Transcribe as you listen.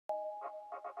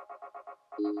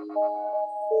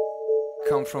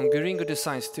Come from Guringo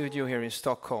Design Studio here in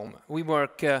Stockholm. We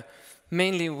work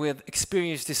mainly with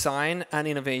experience design and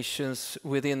innovations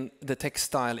within the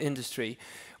textile industry,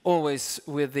 always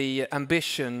with the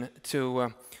ambition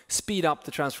to speed up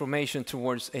the transformation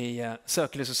towards a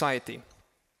circular society.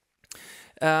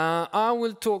 I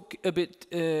will talk a bit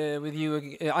with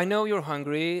you. I know you're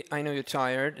hungry, I know you're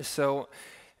tired, so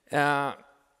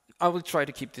I will try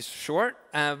to keep this short,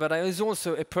 but it is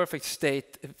also a perfect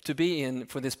state to be in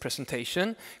for this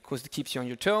presentation, because it keeps you on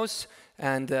your toes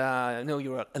and know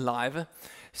you're alive.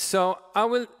 So I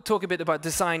will talk a bit about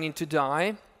designing to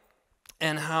die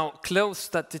and how clothes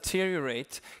that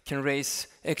deteriorate can raise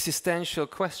existential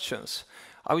questions.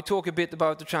 I will talk a bit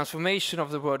about the transformation of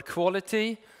the word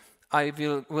quality. I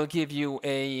will give you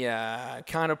a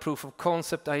kind of proof of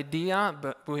concept idea,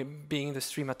 but being the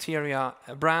Streamateria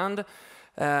brand.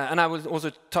 And I will also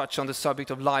touch on the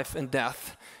subject of life and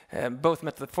death, both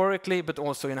metaphorically but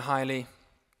also in a highly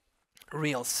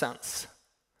real sense.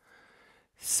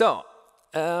 So,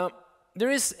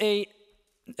 there is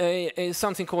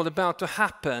something called about to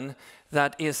happen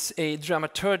that is a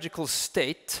dramaturgical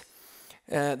state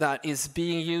that is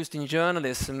being used in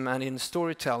journalism and in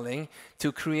storytelling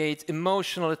to create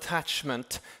emotional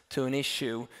attachment to an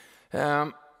issue.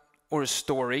 Or a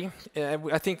story.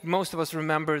 I think most of us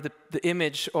remember the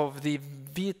image of the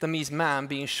Vietnamese man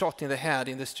being shot in the head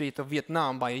in the street of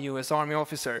Vietnam by a US Army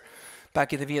officer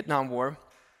back in the Vietnam War.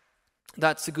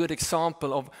 That's a good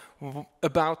example of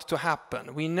about to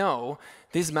happen. We know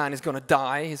this man is going to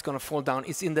die, he's going to fall down.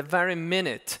 It's in the very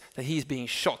minute that he's being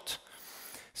shot.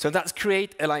 So that's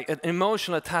create like an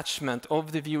emotional attachment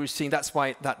of the viewer seeing. That's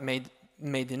why that made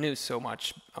the news so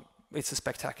much. It's a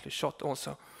spectacular shot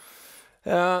also.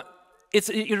 It's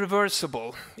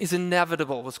irreversible. It's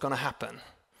inevitable what's going to happen.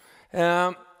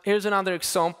 Here's another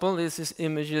example.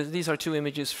 These are two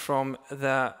images from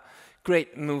the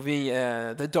great movie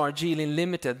The Darjeeling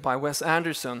Limited by Wes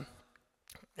Anderson,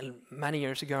 many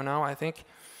years ago now, I think.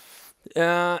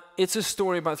 It's a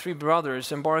story about three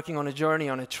brothers embarking on a journey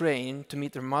on a train to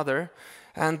meet their mother,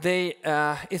 and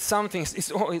it's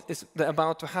the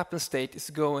about to happen state is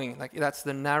going like that's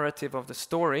the narrative of the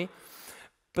story.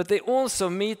 But they also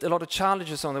meet a lot of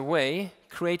challenges on the way,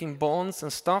 creating bonds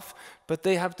and stuff, but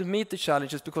they have to meet the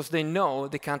challenges because they know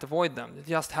they can't avoid them. They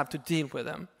just have to deal with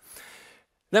them.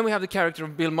 Then we have the character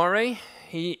of Bill Murray.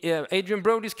 Adrian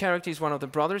Brody's character is one of the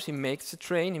brothers. He makes the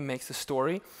train, he makes the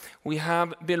story. We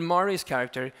have Bill Murray's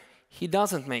character. He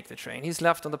doesn't make the train. He's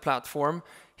left on the platform.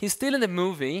 He's still in the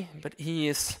movie, but he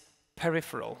is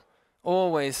peripheral,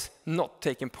 always not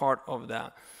taking part of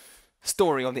the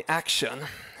story, of the action.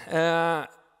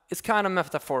 It's kind of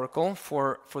metaphorical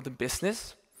for the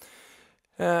business.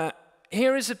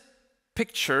 Here is a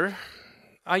picture.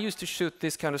 I used to shoot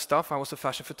this kind of stuff. I was a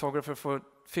fashion photographer for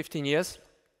 15 years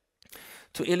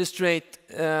to illustrate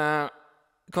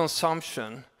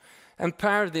consumption and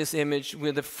pair this image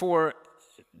with the 4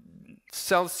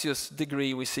 Celsius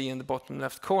degree we see in the bottom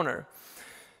left corner.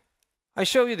 I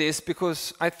show you this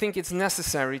because I think it's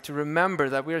necessary to remember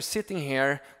that we are sitting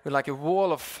here with like a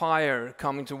wall of fire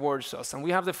coming towards us, and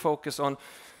we have the focus on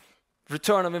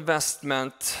return of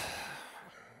investment.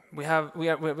 We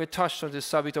touched on the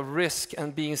subject of risk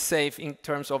and being safe in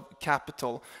terms of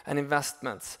capital and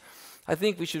investments. I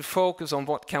think we should focus on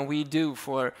what can we do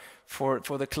for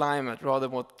the climate rather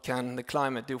than what can the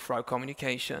climate do for our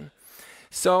communication.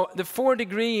 So the 4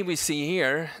 degree we see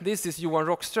here, this is Johan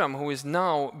Rockström, who is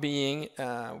now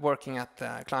working at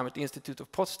the Climate Institute of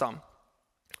Potsdam,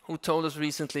 who told us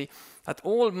recently that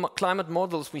all climate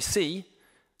models we see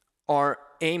are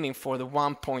aiming for the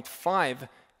 1.5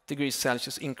 degrees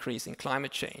Celsius increase in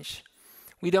climate change.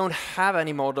 We don't have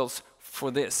any models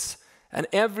for this, and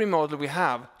every model we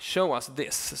have show us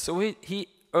this. So he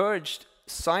urged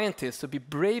scientists to be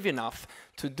brave enough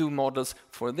to do models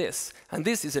for this. And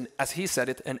this is, as he said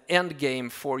it, an end game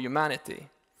for humanity.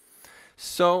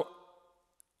 So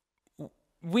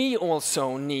we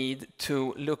also need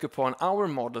to look upon our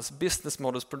models, business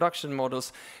models, production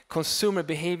models, consumer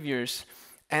behaviors,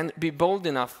 and be bold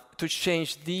enough to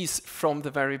change these from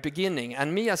the very beginning.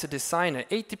 And me as a designer,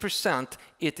 80%,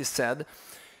 it is said,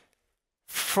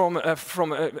 from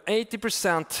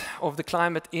 80% of the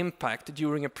climate impact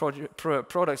during a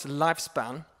product's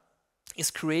lifespan is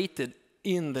created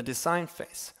in the design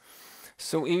phase.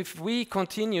 So if we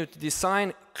continue to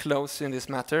design clothes in this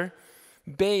matter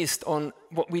based on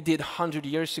what we did 100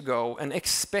 years ago and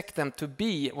expect them to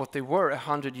be what they were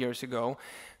 100 years ago,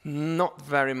 not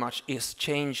very much is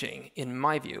changing in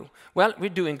my view. Well, we're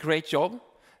doing a great job,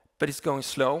 but it's going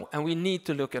slow and we need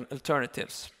to look at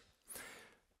alternatives.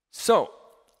 So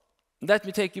let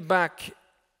me take you back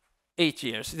 8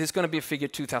 years. This is going to be a figure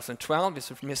 2012.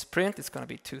 It's a misprint. It's going to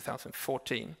be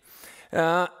 2014.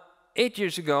 8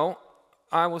 years ago,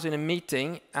 I was in a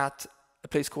meeting at a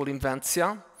place called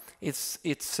Inventia.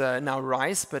 It's now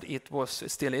RISE, but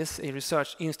still is a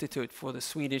research institute for the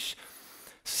Swedish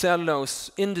cellulose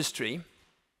industry.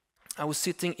 I was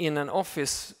sitting in an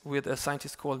office with a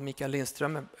scientist called Mikael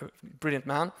Lindström, a brilliant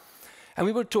man, and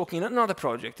we were talking another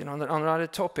project, on another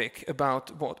topic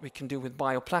about what we can do with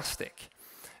bioplastic.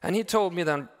 And he told me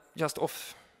then, just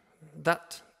off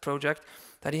that project,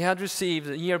 that he had received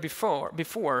a year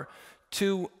before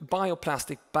 2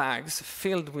 bioplastic bags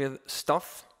filled with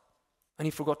stuff, and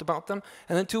he forgot about them.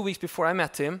 And then 2 weeks before I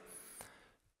met him,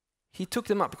 he took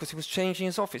them up because he was changing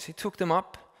his office. He took them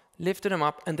up, lifted them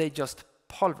up, and they just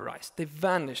pulverized. They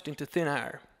vanished into thin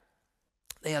air.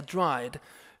 They had dried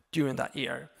during that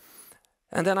year.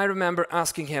 And then I remember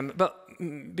asking him, but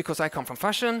because I come from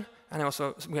fashion, and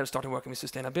we had started working with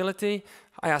sustainability,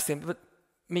 I asked him, but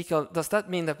Mikael, does that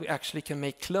mean that we actually can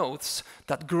make clothes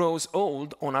that grows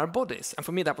old on our bodies? And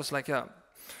for me, that was like a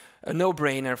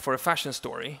no-brainer for a fashion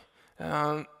story.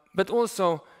 But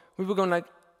also, he was going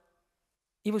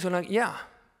like, yeah,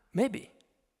 maybe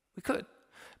we could.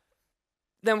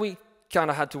 Then we kind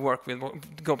of had to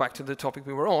go back to the topic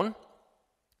we were on.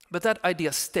 But that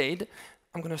idea stayed.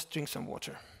 I'm going to drink some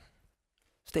water.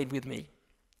 Stayed with me.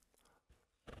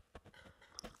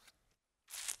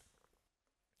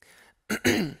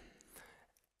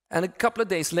 And a couple of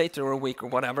days later, or a week or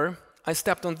whatever, I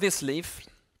stepped on this leaf.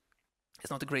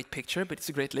 It's not a great picture, but it's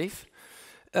a great leaf.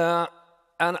 And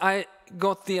I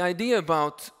got the idea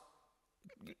about,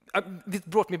 it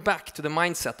brought me back to the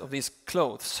mindset of these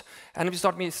clothes. And it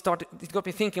got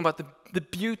me thinking about the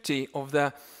beauty of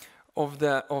the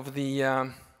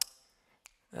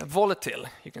volatile,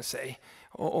 you can say,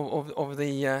 of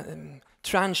the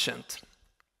transient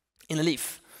in a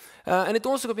leaf. And it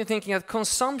also got me thinking that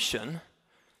consumption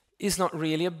is not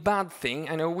really a bad thing.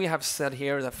 I know we have said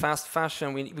here that fast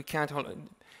fashion, we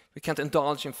can't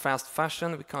indulge in fast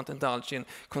fashion, we can't indulge in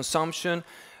consumption.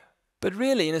 But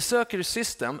really, in a circular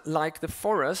system like the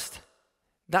forest,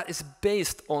 that is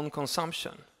based on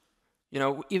consumption.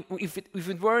 If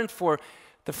it weren't for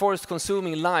the forest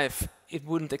consuming life, it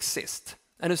wouldn't exist.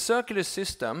 And a circular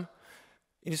system,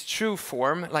 in its true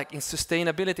form, like in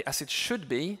sustainability as it should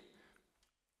be,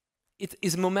 it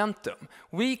is momentum.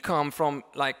 We come from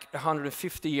like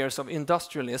 150 years of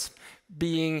industrialism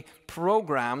being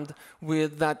programmed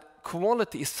with that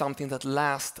quality is something that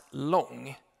lasts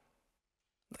long.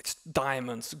 Like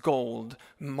diamonds, gold,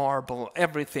 marble,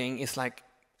 everything is like,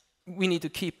 we need to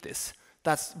keep this.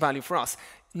 That's value for us.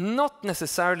 Not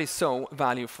necessarily so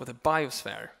value for the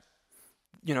biosphere,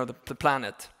 the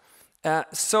planet.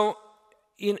 So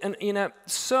in a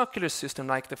circular system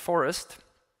like the forest,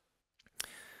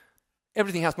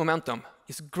 everything has momentum.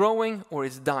 It's growing or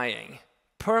it's dying.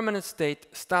 Permanent state,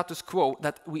 status quo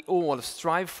that we all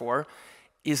strive for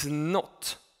is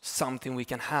not something we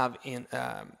can have in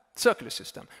a circular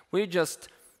system. We're just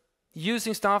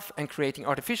using stuff and creating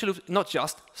artificial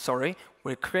loops.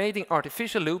 We're creating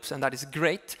artificial loops, and that is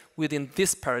great within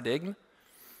this paradigm.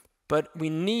 But we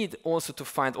need also to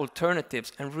find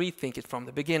alternatives and rethink it from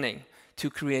the beginning to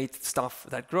create stuff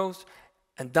that grows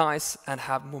and dies and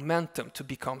have momentum to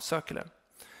become circular.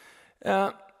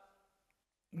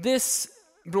 This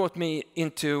brought me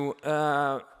into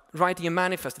writing a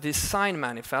manifest, a design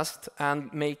manifest,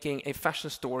 and making a fashion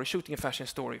story, shooting a fashion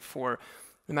story for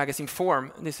the magazine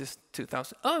Form. This is it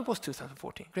was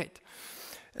 2014, great.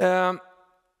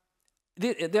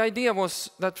 The idea was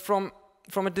that from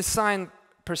a design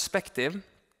perspective,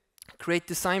 create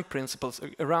design principles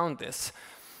around this.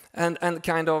 And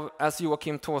kind of, as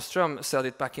Joachim Thåström said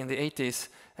it back in the 80s,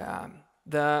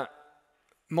 the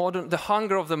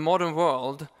hunger of the modern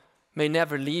world may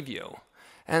never leave you.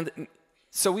 And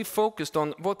so we focused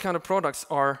on what kind of products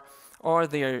are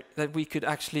there that we could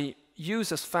actually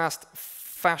use as fast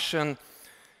fashion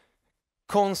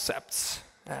concepts.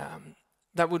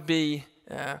 That would be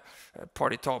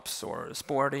party tops or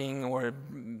sporting or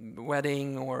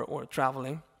wedding or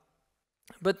traveling.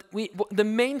 But the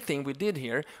main thing we did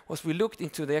here was we looked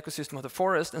into the ecosystem of the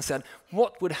forest and said,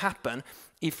 what would happen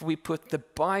if we put the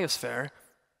biosphere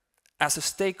as a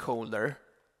stakeholder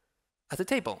at the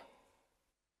table?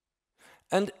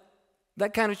 And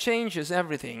that kind of changes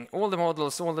everything, all the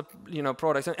models, all the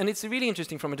products. And it's really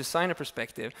interesting from a designer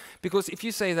perspective, because if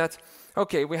you say that,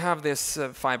 okay, we have this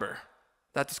fiber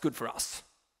that is good for us,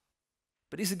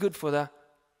 but is it good for the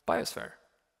biosphere?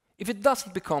 If it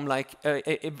doesn't become like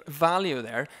a value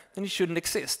there, then it shouldn't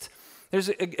exist. There's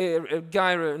a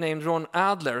guy named Ron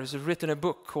Adler who's written a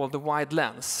book called The Wide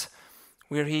Lens,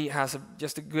 where he has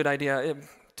just a good idea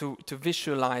to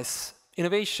visualize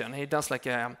innovation. He does like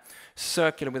a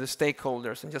circle with the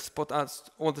stakeholders and just put out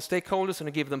all the stakeholders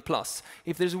and give them plus.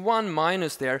 If there's one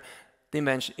minus there, the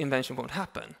invention won't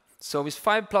happen. So with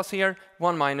 5 plus here,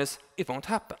 1 minus, it won't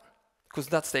happen, because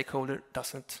that stakeholder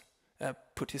doesn't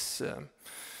put his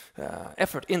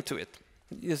effort into it.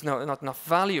 There's not enough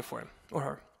value for him or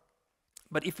her.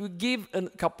 But if we give a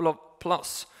couple of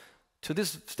plus to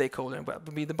this stakeholder, well,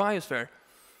 would be the biosphere,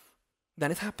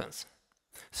 then it happens.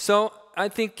 So I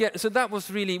think so that was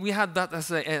really, we had that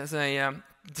as a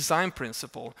design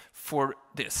principle for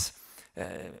this,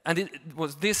 and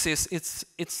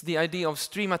it's the idea of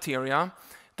Streamateria,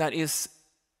 that is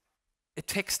a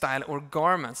textile or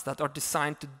garments that are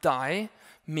designed to die,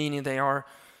 meaning they are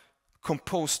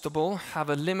compostable, have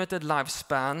a limited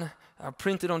lifespan, are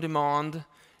printed on demand,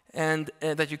 and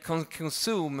that you can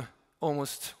consume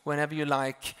almost whenever you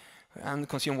like and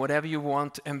consume whatever you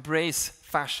want, embrace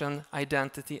fashion,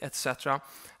 identity, etc.,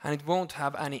 and it won't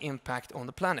have any impact on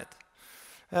the planet.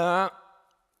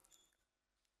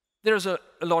 There's a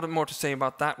lot more to say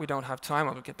about that. We don't have time.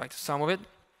 I will get back to some of it.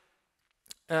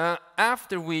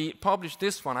 After we published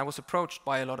this one, I was approached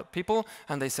by a lot of people,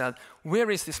 and they said,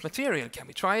 where is this material? Can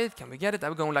we try it? Can we get it? I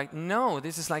was going like, no,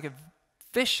 this is like a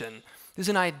vision. This is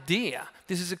an idea.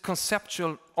 This is a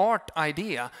conceptual art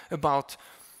idea about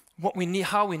what we need,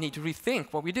 how we need to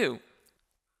rethink what we do.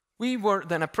 We were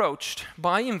then approached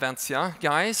by Inventia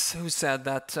guys who said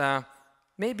that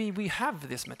maybe we have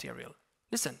this material.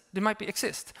 Listen, they might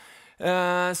exist.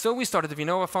 So we started the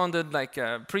Vinnova funded like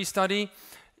pre-study.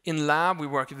 In lab, we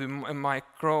worked with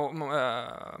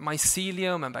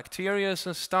mycelium and bacteria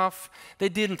and stuff. They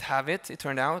didn't have it, it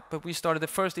turned out, but we started the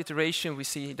first iteration we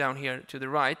see down here to the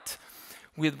right,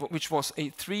 which was a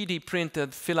 3D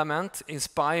printed filament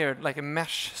inspired, like a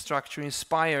mesh structure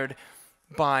inspired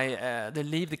by the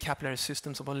leaf, the capillary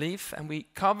systems of a leaf, and we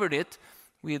covered it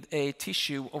with a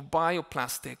tissue of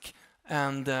bioplastic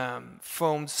and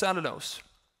foamed cellulose.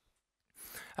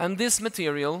 And this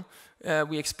material,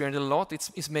 we experienced a lot.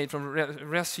 It's made from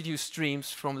residue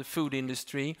streams from the food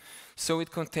industry, so it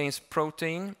contains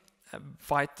protein,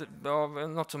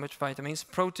 not so much vitamins,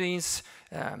 proteins,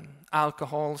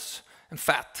 alcohols, and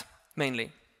fat,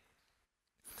 mainly.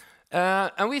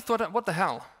 And we thought, what the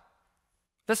hell?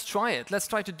 Let's try it. Let's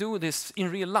try to do this in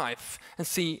real life and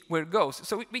see where it goes.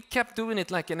 So we kept doing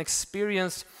it like an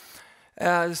experience.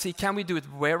 See, can we do it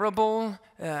wearable?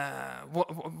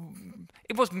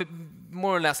 It was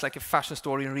more or less like a fashion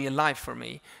story in real life for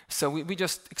me. So we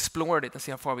just explored it and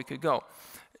see how far we could go.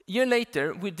 A year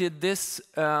later, we did this.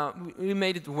 We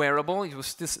made it wearable. It was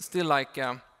still like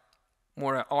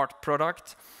more an art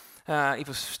product. It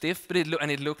was stiff, but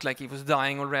it looked like it was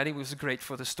dying already. It was great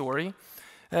for the story.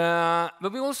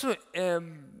 But we also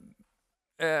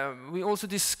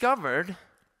discovered,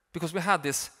 because we had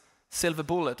this silver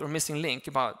bullet or missing link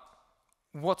about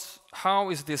how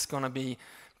is this going to be,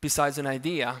 besides an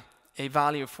idea, a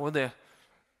value for the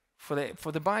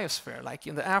biosphere, like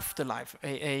in the afterlife,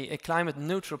 a climate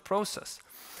neutral process.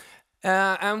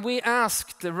 And we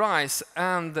asked the RISE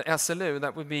and the SLU,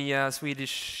 that would be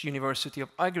Swedish University of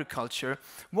Agriculture,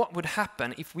 what would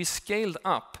happen if we scaled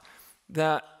up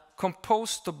the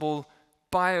compostable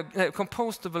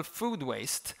food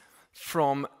waste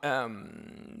from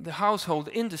the household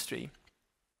industry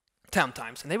 10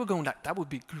 times. And they were going like, that would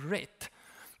be great,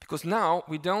 because now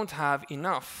we don't have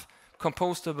enough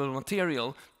compostable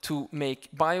material to make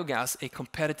biogas a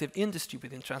competitive industry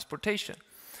within transportation.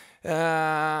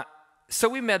 So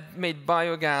we made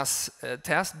biogas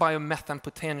test, biomethane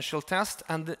potential test,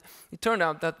 and it turned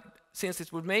out that since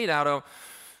it was made out of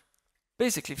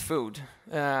basically food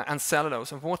and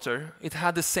cellulose and water, it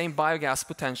had the same biogas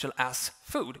potential as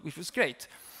food, which was great.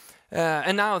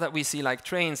 And now that we see like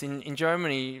trains in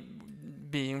Germany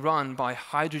being run by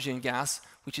hydrogen gas,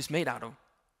 which is made out of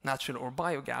natural or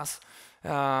biogas,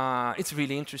 it's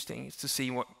really interesting to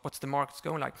see what's the market's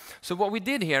going like. So what we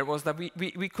did here was that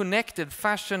we connected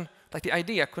fashion, like the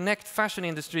idea, connect fashion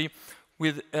industry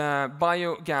with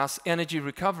biogas energy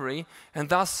recovery, and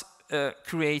thus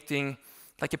creating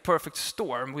like a perfect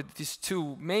storm with these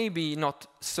two maybe not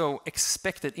so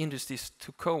expected industries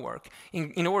to co-work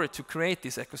in order to create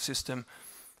this ecosystem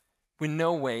with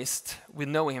no waste, with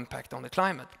no impact on the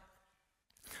climate.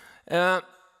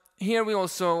 Here we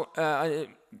also,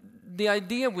 the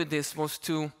idea with this was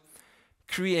to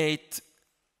create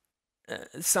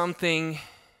something,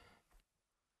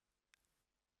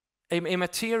 a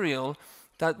material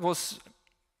that was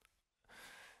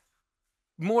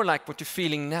more like what you're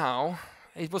feeling now,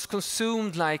 It was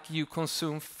consumed like you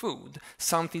consume food,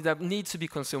 something that needs to be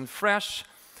consumed fresh,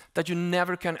 that you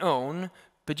never can own,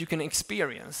 but you can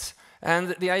experience.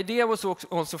 And the idea was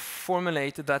also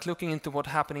formulated that looking into what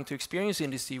happening to experience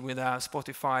industry with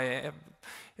Spotify,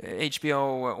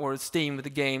 HBO, or Steam with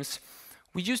the games,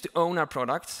 we used to own our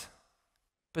products,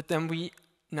 but then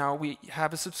now we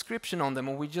have a subscription on them,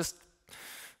 or we just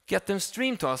get them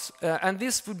streamed to us. And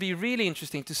this would be really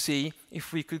interesting to see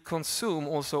if we could consume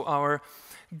also our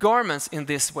garments in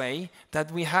this way,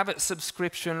 that we have a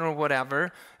subscription or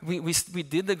whatever. We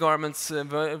did the garments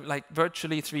like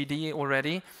virtually 3D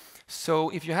already. So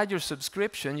if you had your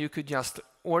subscription, you could just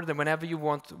order them whenever you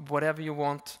want, whatever you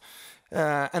want,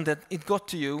 and that it got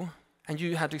to you, and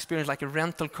you had to experience like a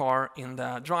rental car in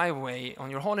the driveway on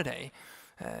your holiday.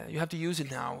 You have to use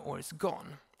it now, or it's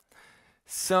gone.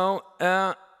 So,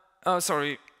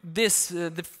 sorry,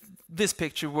 this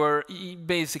picture were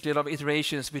basically a lot of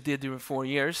iterations we did during 4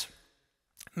 years,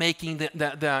 making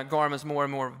the garments more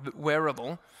and more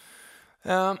wearable.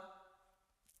 The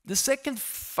second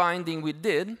finding we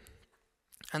did,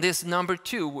 and this number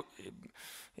 2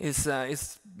 is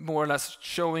more or less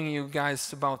showing you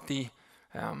guys about the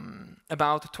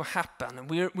about to happen.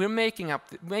 We're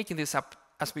making this up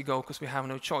as we go because we have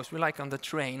no choice. We're like on the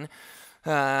train.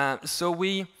 So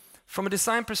from a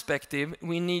design perspective,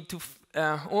 we need to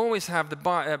always have the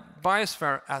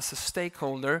biosphere as a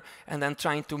stakeholder, and then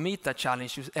trying to meet that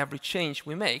challenge with every change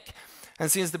we make. And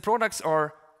since the products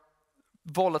are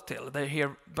volatile, they're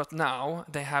here but now,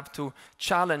 they have to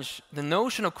challenge the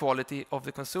notion of quality of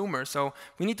the consumer. So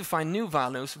we need to find new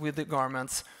values with the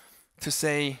garments to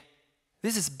say,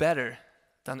 this is better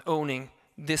than owning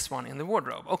this one in the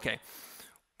wardrobe. Okay,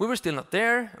 we were still not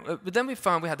there, but then we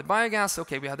found we had the biogas,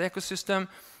 okay, we had the ecosystem,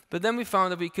 but then we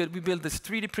found that we built this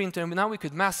 3D printer, and now we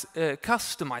could mass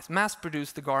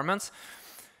produce the garments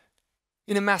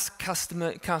in a mass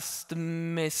customized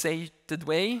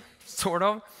way, sort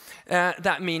of.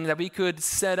 That means that we could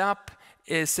set up,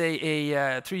 say,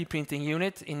 a 3D printing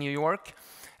unit in New York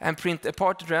and print a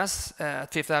party dress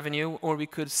at Fifth Avenue, or we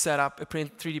could set up a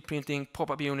 3D printing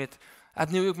pop-up unit at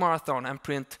New York Marathon and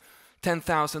print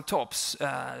 10,000 tops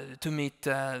to meet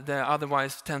the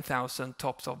otherwise 10,000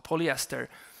 tops of polyester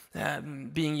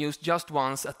being used just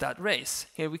once at that race.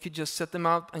 Here we could just set them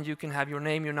up, and you can have your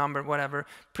name, your number, whatever,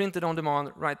 printed on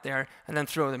demand right there, and then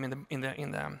throw them in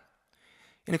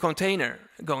a container,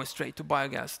 going straight to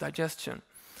biogas digestion.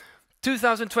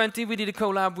 2020, we did a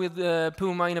collab with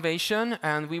Puma Innovation,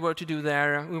 and we were to do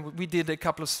there. We did a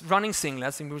couple of running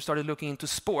singlets, and we started looking into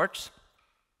sports.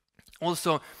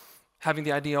 Also, having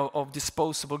the idea of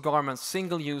disposable garments,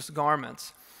 single-use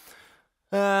garments.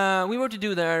 We were to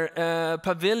do their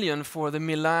pavilion for the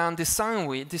Milan Design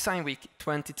Week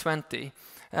 2020.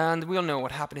 And we all know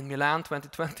what happened in Milan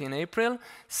 2020 in April.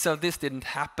 So this didn't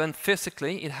happen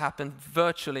physically. It happened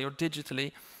virtually or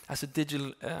digitally as a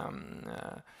digital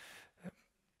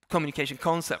communication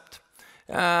concept.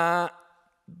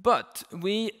 But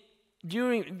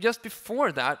just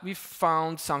before that, we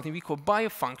found something we call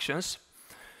biofunctions.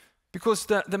 Because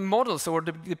the models or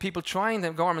the people trying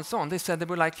the garments on, they said,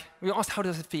 we asked, how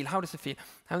does it feel? How does it feel?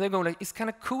 And they go like, it's kind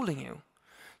of cooling you.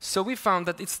 So we found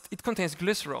that it contains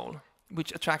glycerol,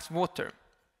 which attracts water.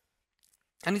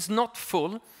 And it's not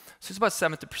full, so it's about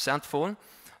 70% full.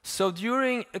 So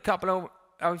during a couple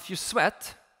of, if you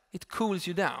sweat, it cools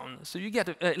you down. So you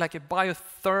get like a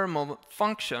biothermal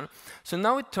function. So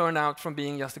now it turned out from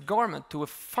being just a garment to a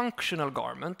functional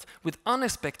garment with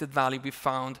unexpected value we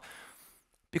found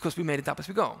because we made it up as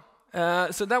we go.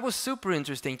 So that was super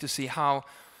interesting to see how,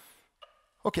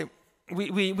 okay,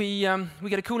 we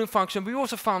get a cooling function. We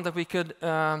also found that we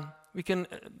can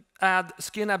add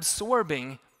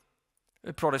skin-absorbing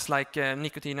products like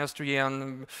nicotine,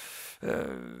 estrogen,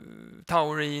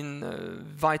 taurine,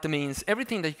 vitamins,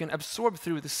 everything that you can absorb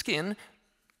through the skin,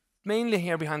 mainly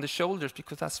here behind the shoulders,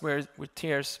 because that's where it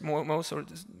tears most or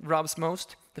rubs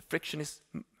most. The friction is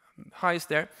highest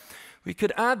there. We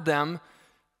could add them,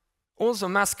 also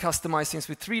mass customizing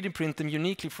with 3D print them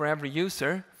uniquely for every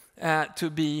user to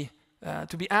be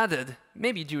added,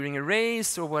 maybe during a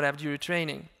race or whatever, during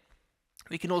training.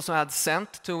 We can also add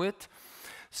scent to it.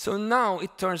 So now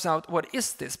it turns out, what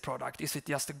is this product? Is it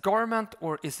just a garment,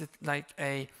 or is it like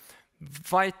a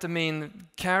vitamin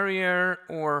carrier,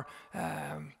 or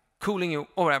cooling you,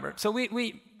 or whatever? So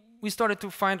we started to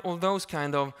find all those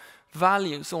kind of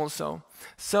values also.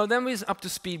 So then we're up to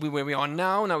speed with where we are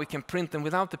now. Now we can print them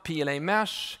without the PLA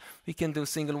mesh. We can do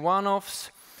single one-offs.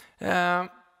 And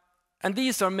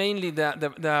these are mainly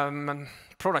the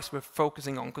products we're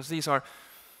focusing on, because these are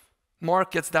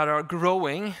markets that are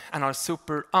growing and are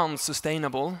super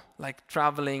unsustainable, like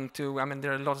traveling to, I mean,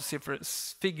 there are a lot of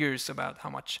figures about how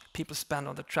much people spend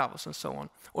on their travels and so on,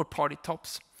 or party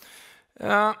tops.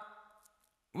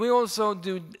 We also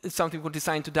do something called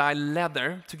design to dye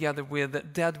leather together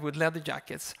with deadwood leather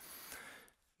jackets.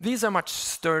 These are much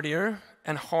sturdier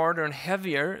and harder and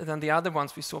heavier than the other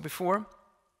ones we saw before.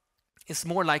 It's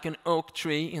more like an oak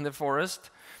tree in the forest.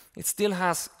 It still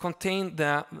has contained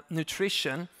the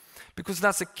nutrition, because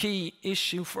that's a key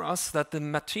issue for us, that the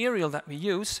material that we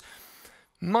use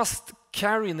must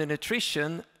carry the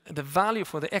nutrition, the value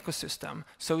for the ecosystem,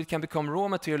 so it can become raw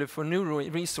material for new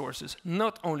resources,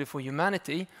 not only for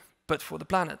humanity, but for the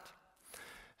planet.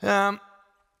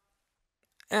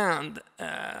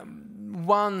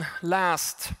 One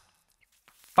last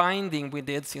finding we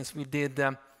did, since we did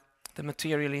the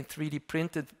material in 3D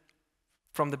printed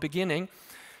from the beginning,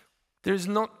 there's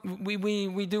not,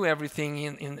 we do everything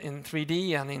in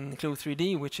 3D and include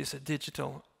 3D, which is a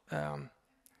digital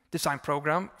design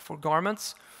program for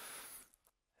garments.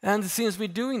 And since we're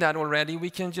doing that already, we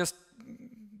can just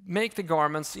make the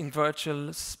garments in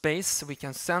virtual space. We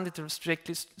can send it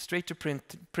straight to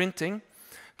printing.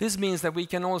 This means that we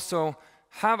can also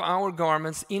have our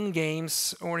garments in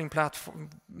games or in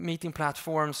meeting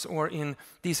platforms or in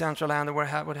Decentraland or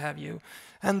what have you,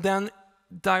 and then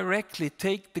directly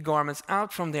take the garments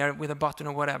out from there with a button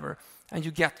or whatever, and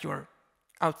you get your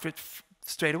outfit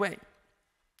straight away,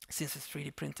 since it's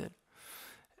 3D printed.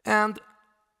 And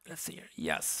let's see here,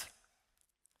 yes.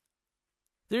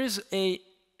 There is a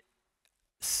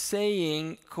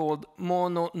saying called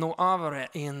mono no avare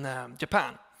in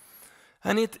Japan.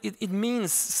 And it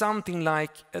means something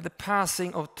like the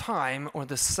passing of time or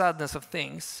the sadness of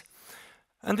things.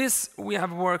 And this we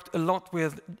have worked a lot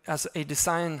with as a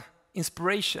design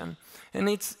inspiration. And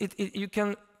you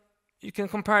can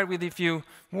compare it with if you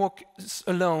walk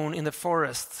alone in the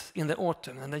forest in the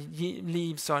autumn and the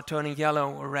leaves are turning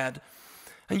yellow or red,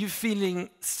 and you're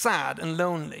feeling sad and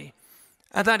lonely.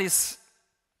 And that is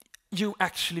you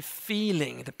actually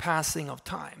feeling the passing of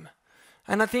time.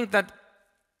 And I think that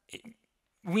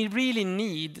we really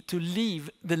need to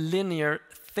leave the linear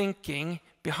thinking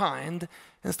behind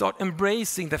and start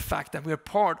embracing the fact that we are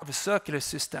part of a circular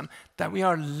system, that we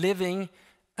are living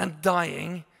and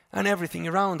dying, and everything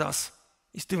around us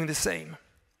is doing the same.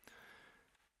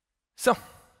 So,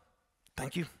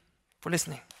 thank you for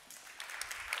listening.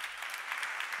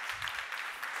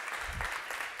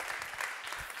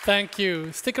 Thank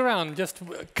you. Stick around, just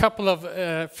a couple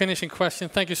of finishing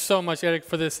questions. Thank you so much, Erik,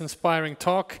 for this inspiring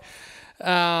talk.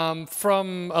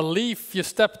 From a leaf you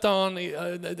stepped on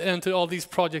into all these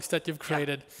projects that you've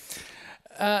created.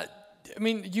 I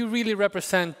mean, you really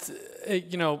represent,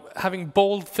 having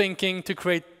bold thinking to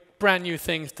create brand new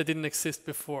things that didn't exist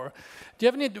before. Do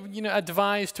you have any,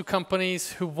 advice to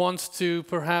companies who wants to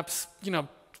perhaps,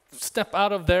 step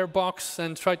out of their box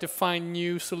and try to find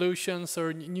new solutions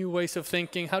or new ways of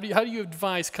thinking? How do you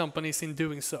advise companies in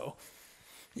doing so?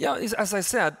 Yeah, as I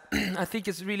said, I think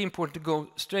it's really important to go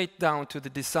straight down to the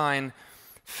design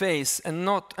phase and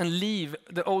leave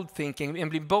the old thinking and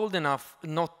be bold enough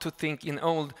not to think in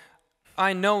old.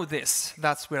 I know this.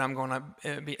 That's where I'm going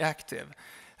to be active.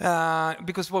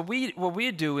 Because what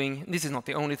we're doing, this is not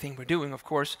the only thing we're doing, of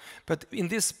course, but in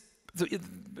this, the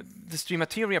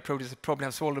Streamateria project probably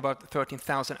has sold about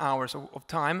 13,000 hours of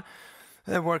time,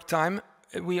 work time.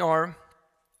 We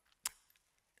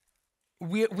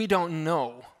don't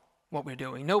know what we're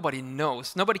doing. Nobody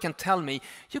knows. Nobody can tell me,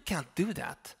 you can't do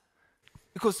that.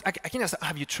 Because I can ask,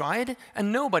 have you tried?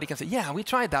 And nobody can say, yeah, we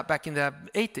tried that back in the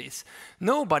 80s.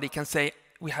 Nobody can say,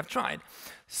 we have tried.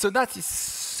 So that is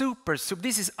super,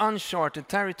 this is uncharted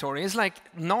territory. It's like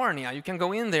Narnia. You can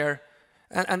go in there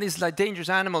and it's like dangerous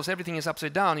animals. Everything is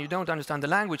upside down. You don't understand the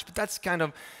language, but that's kind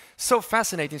of so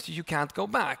fascinating, so you can't go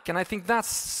back. And I think that's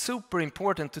super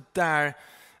important to dare.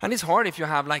 And it's hard if you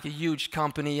have like a huge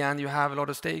company and you have a lot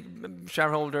of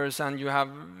shareholders and you have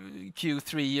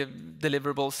Q3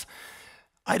 deliverables.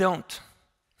 I don't.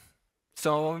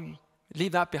 So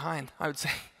leave that behind, I would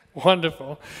say.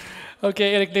 Wonderful.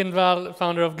 Okay, Erik Lindvall,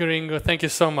 founder of Goringo, thank you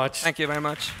so much. Thank you very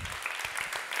much.